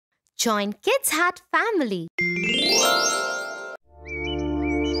Join Kids Hat family.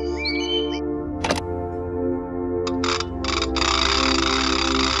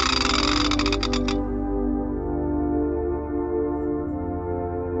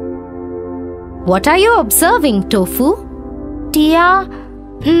 What are you observing, Tofu? Tia,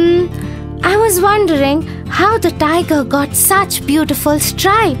 I was wondering how the tiger got such beautiful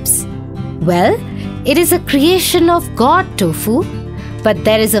stripes. Well, it is a creation of God, Tofu. But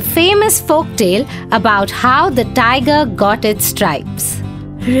there is a famous folktale about how the tiger got its stripes.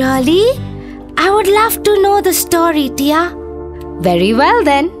 Really? I would love to know the story, Tia. Very well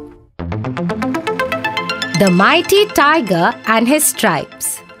then. The Mighty Tiger and His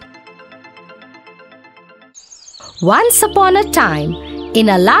Stripes. Once upon a time, in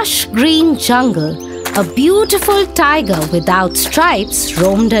a lush green jungle, a beautiful tiger without stripes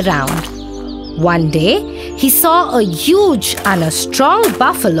roamed around. One day, he saw a huge and a strong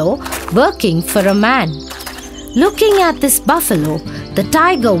buffalo working for a man. Looking at this buffalo, the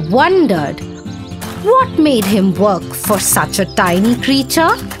tiger wondered, what made him work for such a tiny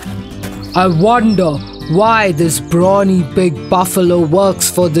creature? I wonder why this brawny big buffalo works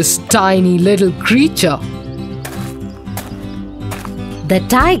for this tiny little creature. The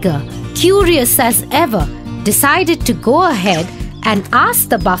tiger, curious as ever, decided to go ahead and ask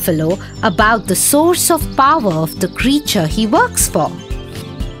the buffalo about the source of power of the creature he works for.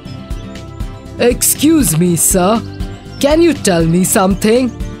 Excuse me, sir. Can you tell me something?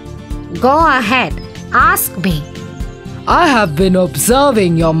 Go ahead, ask me. I have been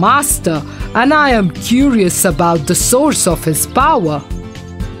observing your master and I am curious about the source of his power.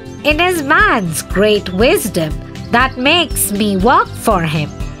 It is man's great wisdom that makes me work for him.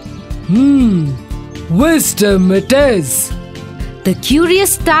 Wisdom it is. The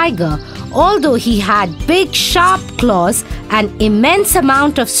curious tiger, although he had big sharp claws, an immense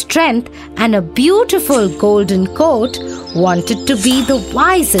amount of strength and a beautiful golden coat, wanted to be the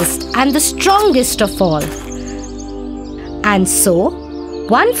wisest and the strongest of all. And so,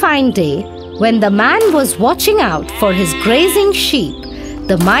 one fine day, when the man was watching out for his grazing sheep,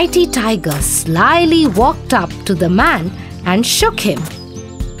 the mighty tiger slyly walked up to the man and shook him.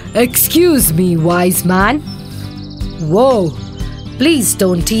 Excuse me, wise man. Whoa! Please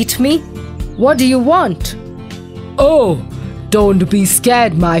don't eat me. What do you want? Oh, don't be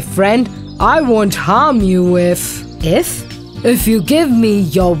scared, my friend. I won't harm you if you give me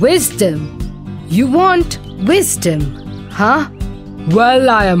your wisdom. You want wisdom, huh?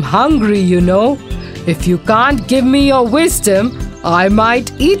 Well, I am hungry, you know. If you can't give me your wisdom, I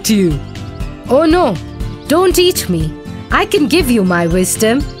might eat you. Oh no, don't eat me. I can give you my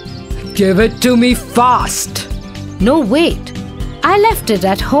wisdom. Give it to me fast. No, wait. I left it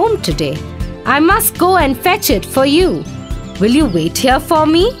at home today. I must go and fetch it for you. Will you wait here for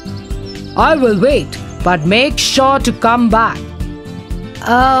me? I will wait, but make sure to come back.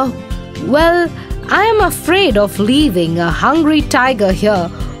 Well, I am afraid of leaving a hungry tiger here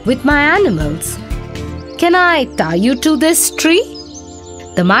with my animals. Can I tie you to this tree?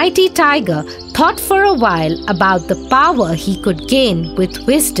 The mighty tiger thought for a while about the power he could gain with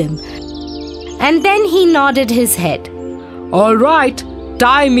wisdom, and then he nodded his head. All right,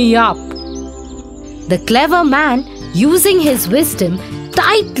 tie me up. The clever man, using his wisdom,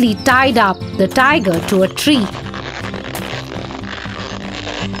 tightly tied up the tiger to a tree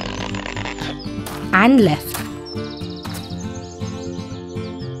and left.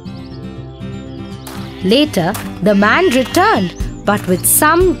 Later, the man returned, but with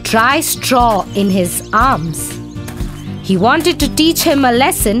some dry straw in his arms. He wanted to teach him a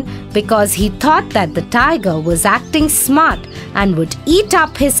lesson because he thought that the tiger was acting smart and would eat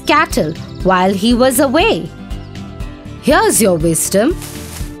up his cattle while he was away. Here's your wisdom.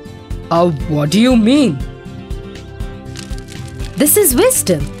 What do you mean? This is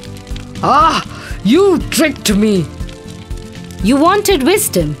wisdom. You tricked me. You wanted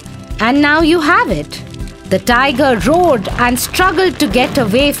wisdom, and now you have it. The tiger roared and struggled to get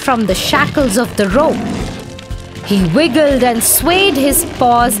away from the shackles of the rope. He wiggled and swayed his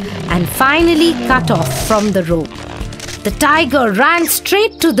paws and finally cut off from the rope. The tiger ran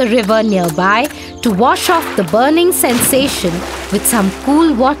straight to the river nearby to wash off the burning sensation with some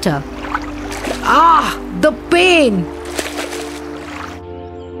cool water. The pain!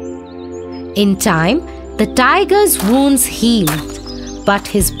 In time, the tiger's wounds healed, but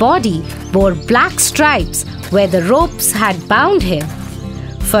his body bore black stripes where the ropes had bound him.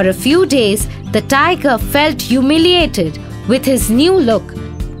 For a few days, the tiger felt humiliated with his new look,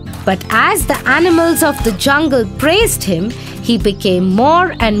 but as the animals of the jungle praised him, he became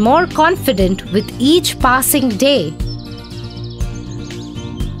more and more confident with each passing day.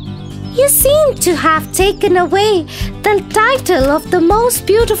 You seem to have taken away the title of the most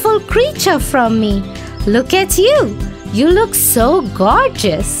beautiful creature from me. Look at you. You look so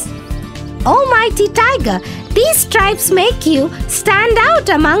gorgeous. Oh, mighty tiger, these stripes make you stand out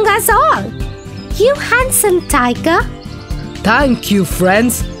among us all. You handsome tiger. Thank you,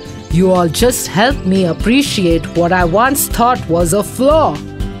 friends. You all just helped me appreciate what I once thought was a flaw.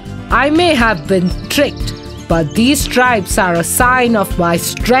 I may have been tricked, but these stripes are a sign of my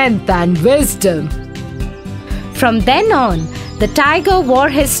strength and wisdom. From then on, the tiger wore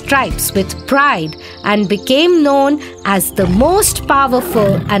his stripes with pride and became known as the most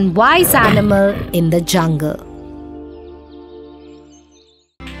powerful and wise animal in the jungle.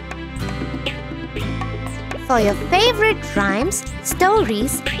 For your favorite rhymes,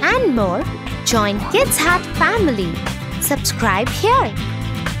 stories and more, join Kids Hut family. Subscribe here.